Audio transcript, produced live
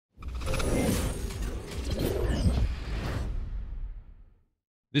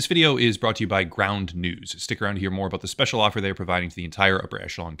This video is brought to you by Ground News. Stick around to hear more about the special offer they're providing to the entire upper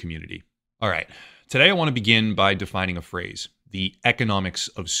echelon community. All right, today I want to begin by defining a phrase, the economics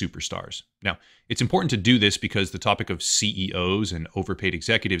of superstars. Now, it's important to do this because the topic of CEOs and overpaid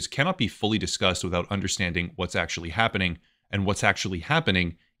executives cannot be fully discussed without understanding what's actually happening, and what's actually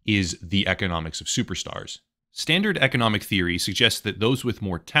happening is the economics of superstars. Standard economic theory suggests that those with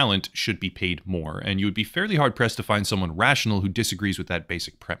more talent should be paid more, and you would be fairly hard-pressed to find someone rational who disagrees with that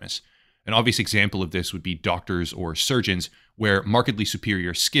basic premise. An obvious example of this would be doctors or surgeons, where markedly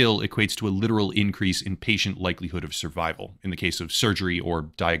superior skill equates to a literal increase in patient likelihood of survival, in the case of surgery or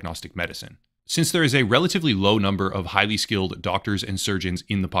diagnostic medicine. Since there is a relatively low number of highly skilled doctors and surgeons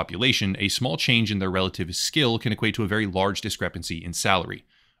in the population, a small change in their relative skill can equate to a very large discrepancy in salary.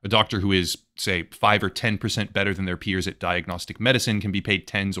 A doctor who is, say, 5 or 10% better than their peers at diagnostic medicine can be paid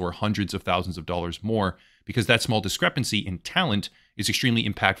tens or hundreds of thousands of dollars more because that small discrepancy in talent is extremely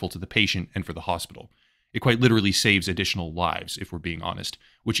impactful to the patient and for the hospital. It quite literally saves additional lives, if we're being honest,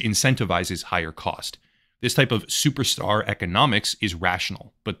 which incentivizes higher cost. This type of superstar economics is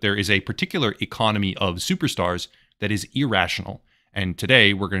rational, but there is a particular economy of superstars that is irrational, and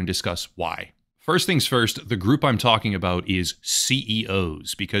today we're going to discuss why. First things first, the group I'm talking about is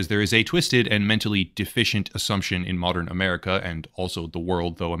CEOs, because there is a twisted and mentally deficient assumption in modern America, and also the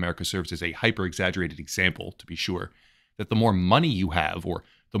world, though America serves as a hyper-exaggerated example, to be sure, that the more money you have, or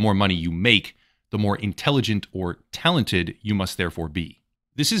the more money you make, the more intelligent or talented you must therefore be.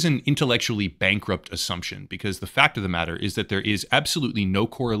 This is an intellectually bankrupt assumption, because the fact of the matter is that there is absolutely no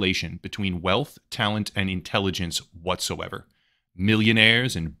correlation between wealth, talent, and intelligence whatsoever.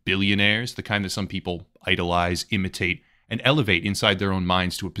 Millionaires and billionaires, the kind that some people idolize, imitate, and elevate inside their own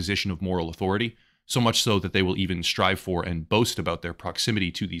minds to a position of moral authority, so much so that they will even strive for and boast about their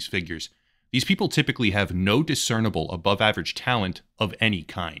proximity to these figures. These people typically have no discernible above-average talent of any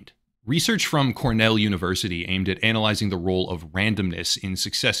kind. Research from Cornell University aimed at analyzing the role of randomness in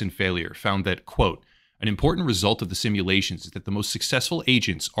success and failure found that, quote, an important result of the simulations is that the most successful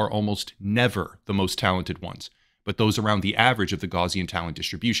agents are almost never the most talented ones, but those around the average of the Gaussian talent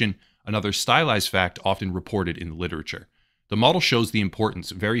distribution, another stylized fact often reported in the literature. The model shows the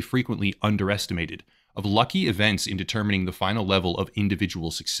importance, very frequently underestimated, of lucky events in determining the final level of individual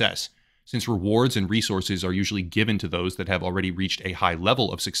success, since rewards and resources are usually given to those that have already reached a high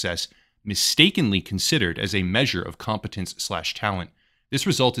level of success, mistakenly considered as a measure of competence/talent. This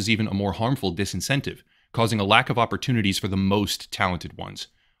result is even a more harmful disincentive, causing a lack of opportunities for the most talented ones.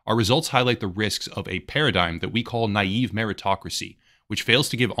 Our results highlight the risks of a paradigm that we call naive meritocracy, which fails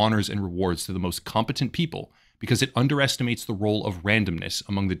to give honors and rewards to the most competent people because it underestimates the role of randomness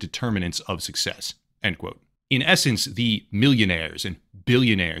among the determinants of success. End quote. In essence, the millionaires and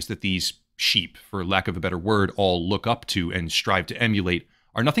billionaires that these sheep, for lack of a better word, all look up to and strive to emulate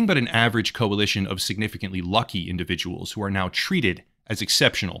are nothing but an average coalition of significantly lucky individuals who are now treated as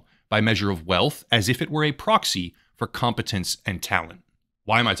exceptional by measure of wealth as if it were a proxy for competence and talent.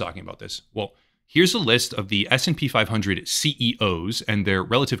 Why am I talking about this? Well, here's a list of the S&P 500 CEOs and their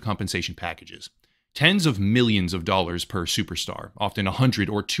relative compensation packages. Tens of millions of dollars per superstar, often 100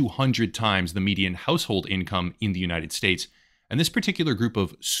 or 200 times the median household income in the United States. And this particular group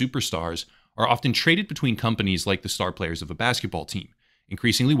of superstars are often traded between companies like the star players of a basketball team,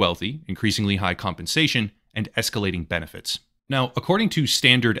 increasingly wealthy, increasingly high compensation, and escalating benefits. Now, according to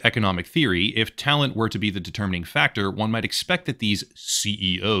standard economic theory, if talent were to be the determining factor, one might expect that these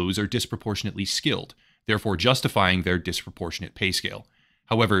CEOs are disproportionately skilled, therefore justifying their disproportionate pay scale.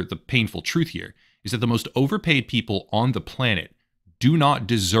 However, the painful truth here is that the most overpaid people on the planet do not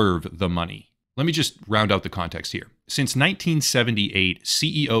deserve the money. Let me just round out the context here. Since 1978,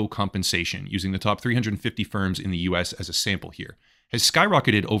 CEO compensation, using the top 350 firms in the US as a sample here, has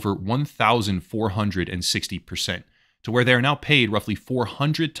skyrocketed over 1,460%. to where they are now paid roughly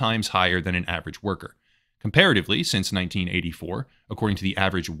 400 times higher than an average worker. Comparatively, since 1984, according to the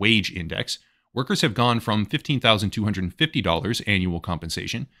Average Wage Index, workers have gone from $15,250 annual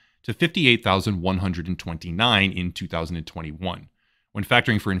compensation to $58,129 in 2021. When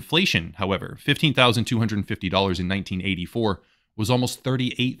factoring for inflation, however, $15,250 in 1984 was almost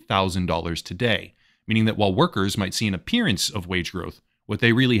 $38,000 today, meaning that while workers might see an appearance of wage growth, what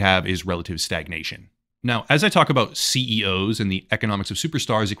they really have is relative stagnation. Now, as I talk about CEOs and the economics of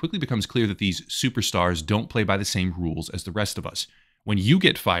superstars, it quickly becomes clear that these superstars don't play by the same rules as the rest of us. When you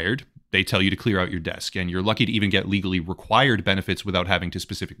get fired, they tell you to clear out your desk, and you're lucky to even get legally required benefits without having to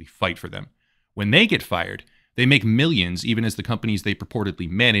specifically fight for them. When they get fired, they make millions even as the companies they purportedly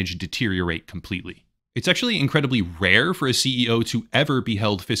manage deteriorate completely. It's actually incredibly rare for a CEO to ever be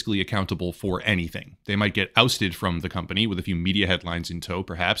held fiscally accountable for anything. They might get ousted from the company with a few media headlines in tow,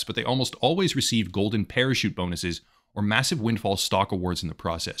 perhaps, but they almost always receive golden parachute bonuses or massive windfall stock awards in the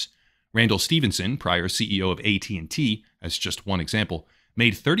process. Randall Stephenson, prior CEO of AT&T, as just one example,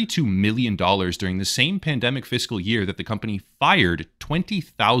 made $32 million during the same pandemic fiscal year that the company fired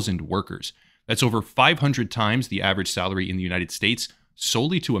 20,000 workers. That's over 500 times the average salary in the United States,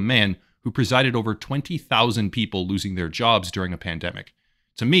 solely to a man who presided over 20,000 people losing their jobs during a pandemic.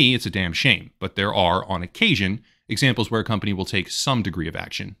 To me, it's a damn shame, but there are, on occasion, examples where a company will take some degree of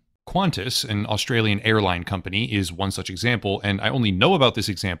action. Qantas, an Australian airline company, is one such example, and I only know about this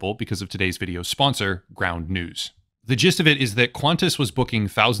example because of today's video's sponsor, Ground News. The gist of it is that Qantas was booking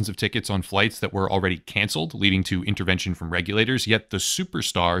thousands of tickets on flights that were already canceled, leading to intervention from regulators, yet the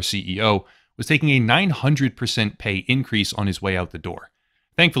superstar CEO was taking a 900% pay increase on his way out the door.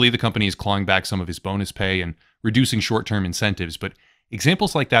 Thankfully, the company is clawing back some of his bonus pay and reducing short-term incentives, but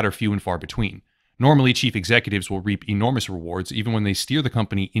examples like that are few and far between. Normally, chief executives will reap enormous rewards even when they steer the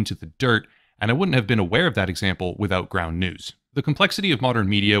company into the dirt, and I wouldn't have been aware of that example without Ground News. The complexity of modern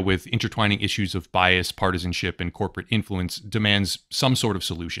media with intertwining issues of bias, partisanship, and corporate influence demands some sort of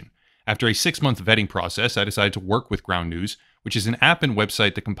solution. After a 6-month vetting process, I decided to work with Ground News, which is an app and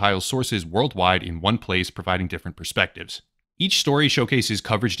website that compiles sources worldwide in one place, providing different perspectives. Each story showcases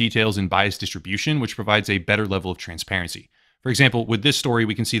coverage details and bias distribution, which provides a better level of transparency. For example, with this story,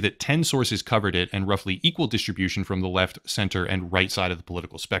 we can see that 10 sources covered it and roughly equal distribution from the left, center, and right side of the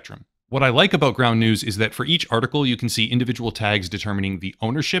political spectrum. What I like about Ground News is that for each article, you can see individual tags determining the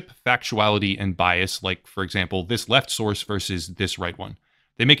ownership, factuality, and bias, like, for example, this left source versus this right one.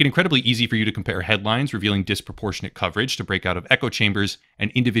 They make it incredibly easy for you to compare headlines revealing disproportionate coverage to break out of echo chambers and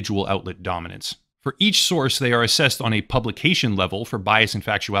individual outlet dominance. For each source, they are assessed on a publication level for bias and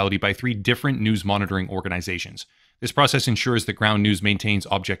factuality by 3 different news monitoring organizations. This process ensures that Ground News maintains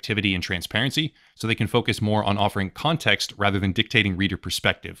objectivity and transparency, so they can focus more on offering context rather than dictating reader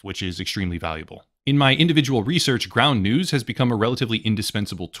perspective, which is extremely valuable. In my individual research, Ground News has become a relatively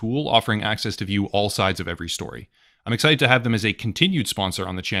indispensable tool, offering access to view all sides of every story. I'm excited to have them as a continued sponsor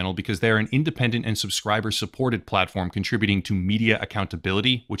on the channel because they are an independent and subscriber-supported platform contributing to media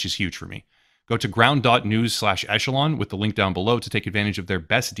accountability, which is huge for me. Go to ground.news/echelon with the link down below to take advantage of their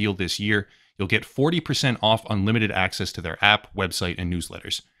best deal this year. You'll get 40% off unlimited access to their app, website, and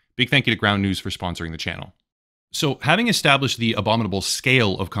newsletters. Big thank you to Ground News for sponsoring the channel. So, having established the abominable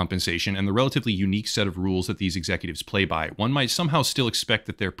scale of compensation and the relatively unique set of rules that these executives play by, one might somehow still expect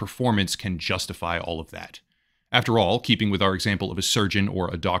that their performance can justify all of that. After all, keeping with our example of a surgeon or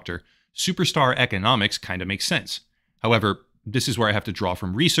a doctor, superstar economics kind of makes sense. However, this is where I have to draw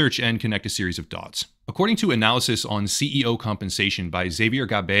from research and connect a series of dots. According to analysis on CEO compensation by Xavier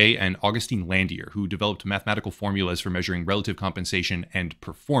Gabay and Augustine Landier, who developed mathematical formulas for measuring relative compensation and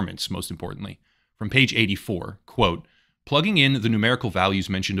performance, most importantly, from page 84, quote, plugging in the numerical values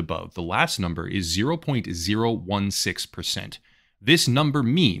mentioned above, the last number is 0.016%. This number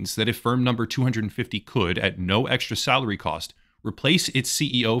means that if firm number 250 could, at no extra salary cost, replace its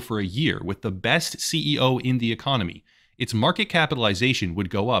CEO for a year with the best CEO in the economy, its market capitalization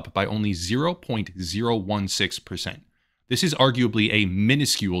would go up by only 0.016%. This is arguably a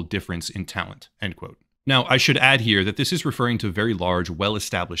minuscule difference in talent, end quote. Now, I should add here that this is referring to very large,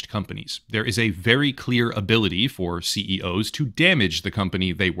 well-established companies. There is a very clear ability for CEOs to damage the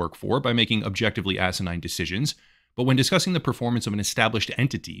company they work for by making objectively asinine decisions, but when discussing the performance of an established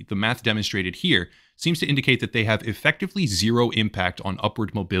entity, the math demonstrated here seems to indicate that they have effectively zero impact on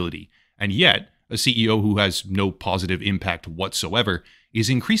upward mobility, and yet, a CEO who has no positive impact whatsoever is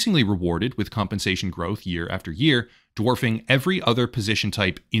increasingly rewarded with compensation growth year after year, dwarfing every other position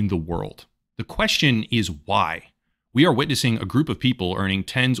type in the world. The question is why? We are witnessing a group of people earning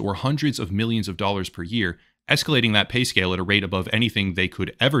tens or hundreds of millions of dollars per year, escalating that pay scale at a rate above anything they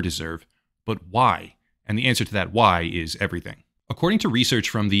could ever deserve. But why? And the answer to that why is everything. According to research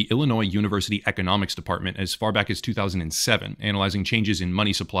from the Illinois University Economics Department as far back as 2007, analyzing changes in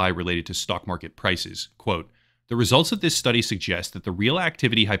money supply related to stock market prices, quote, the results of this study suggest that the real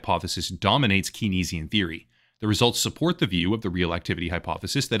activity hypothesis dominates Keynesian theory. The results support the view of the real activity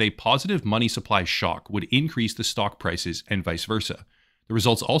hypothesis that a positive money supply shock would increase the stock prices and vice versa. The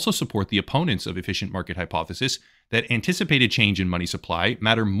results also support the opponents of efficient market hypothesis that anticipated change in money supply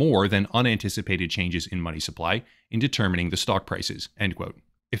matter more than unanticipated changes in money supply in determining the stock prices, end quote.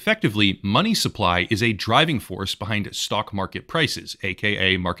 Effectively, money supply is a driving force behind stock market prices,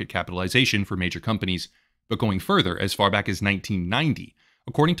 aka market capitalization for major companies. But going further, as far back as 1990,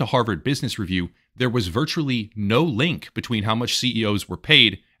 according to Harvard Business Review, there was virtually no link between how much CEOs were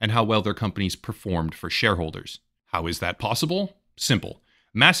paid and how well their companies performed for shareholders. How is that possible? Simple.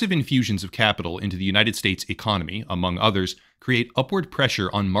 Massive infusions of capital into the United States economy, among others, create upward pressure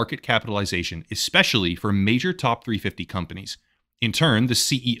on market capitalization, especially for major top 350 companies. In turn, the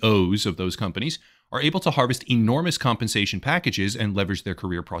CEOs of those companies are able to harvest enormous compensation packages and leverage their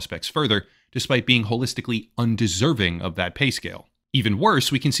career prospects further, despite being holistically undeserving of that pay scale. Even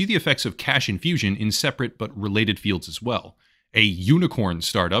worse, we can see the effects of cash infusion in separate but related fields as well. A unicorn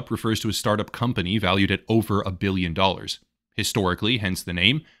startup refers to a startup company valued at over $1 billion. Historically, hence the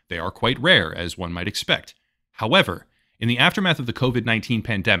name, they are quite rare, as one might expect. However, in the aftermath of the COVID-19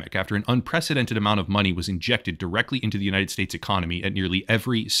 pandemic, after an unprecedented amount of money was injected directly into the United States economy at nearly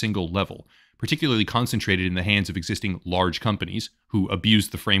every single level, particularly concentrated in the hands of existing large companies who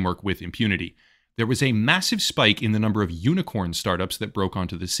abused the framework with impunity, there was a massive spike in the number of unicorn startups that broke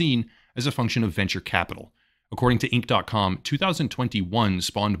onto the scene as a function of venture capital. According to Inc.com, 2021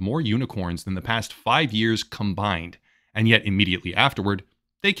 spawned more unicorns than the past 5 years combined, and yet immediately afterward,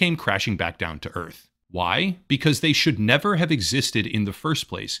 they came crashing back down to earth. Why? Because they should never have existed in the first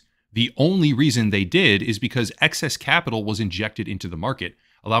place. The only reason they did is because excess capital was injected into the market,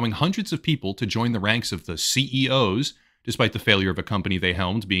 allowing hundreds of people to join the ranks of the CEOs, despite the failure of a company they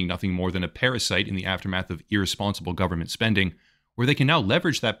helmed being nothing more than a parasite in the aftermath of irresponsible government spending, where they can now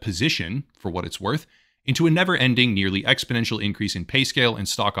leverage that position, for what it's worth, into a never-ending, nearly exponential increase in pay scale and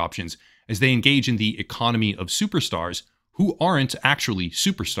stock options as they engage in the economy of superstars who aren't actually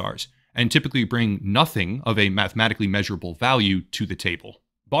superstars and typically bring nothing of a mathematically measurable value to the table.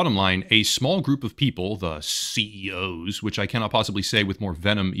 Bottom line, a small group of people, the CEOs, which I cannot possibly say with more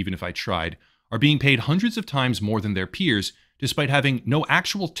venom even if I tried, are being paid hundreds of times more than their peers despite having no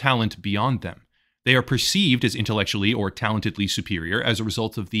actual talent beyond them. They are perceived as intellectually or talentedly superior as a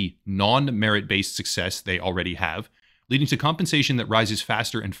result of the non-merit-based success they already have, leading to compensation that rises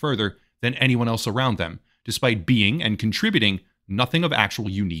faster and further than anyone else around them, despite being and contributing nothing of actual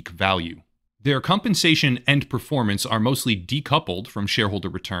unique value. Their compensation and performance are mostly decoupled from shareholder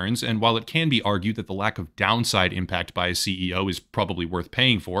returns, and while it can be argued that the lack of downside impact by a CEO is probably worth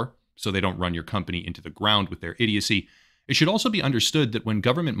paying for, so they don't run your company into the ground with their idiocy, it should also be understood that when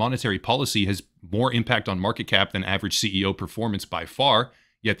government monetary policy has more impact on market cap than average CEO performance by far,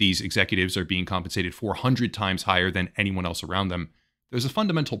 yet these executives are being compensated 400 times higher than anyone else around them, there's a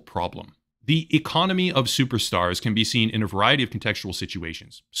fundamental problem. The economy of superstars can be seen in a variety of contextual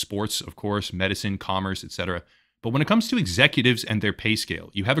situations. Sports, of course, medicine, commerce, etc. But when it comes to executives and their pay scale,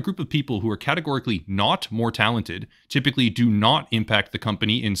 you have a group of people who are categorically not more talented, typically do not impact the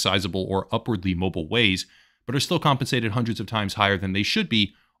company in sizable or upwardly mobile ways, but are still compensated hundreds of times higher than they should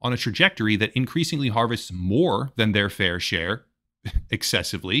be on a trajectory that increasingly harvests more than their fair share,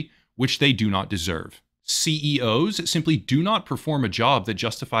 excessively, which they do not deserve. CEOs simply do not perform a job that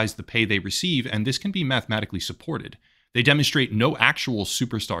justifies the pay they receive, and this can be mathematically supported. They demonstrate no actual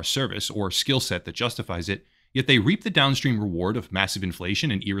superstar service or skill set that justifies it, yet they reap the downstream reward of massive inflation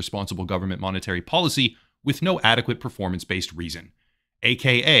and irresponsible government monetary policy with no adequate performance-based reason,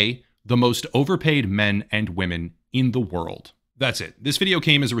 aka the most overpaid men and women in the world. That's it. This video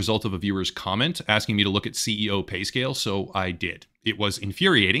came as a result of a viewer's comment asking me to look at CEO pay scale, so I did. It was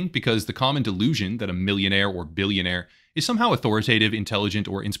infuriating because the common delusion that a millionaire or billionaire is somehow authoritative, intelligent,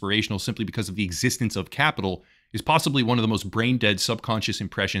 or inspirational simply because of the existence of capital is possibly one of the most brain-dead subconscious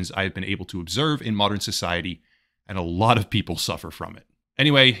impressions I have been able to observe in modern society, and a lot of people suffer from it.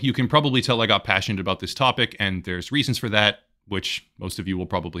 Anyway, you can probably tell I got passionate about this topic, and there's reasons for that, which most of you will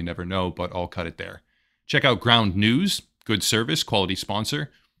probably never know, but I'll cut it there. Check out Ground News, good service, quality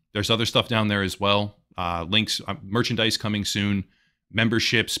sponsor. There's other stuff down there as well. Links, merchandise coming soon,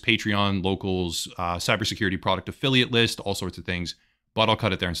 memberships, Patreon, locals, cybersecurity product affiliate list, all sorts of things. But I'll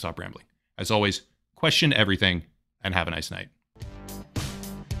cut it there and stop rambling. As always, question everything and have a nice night.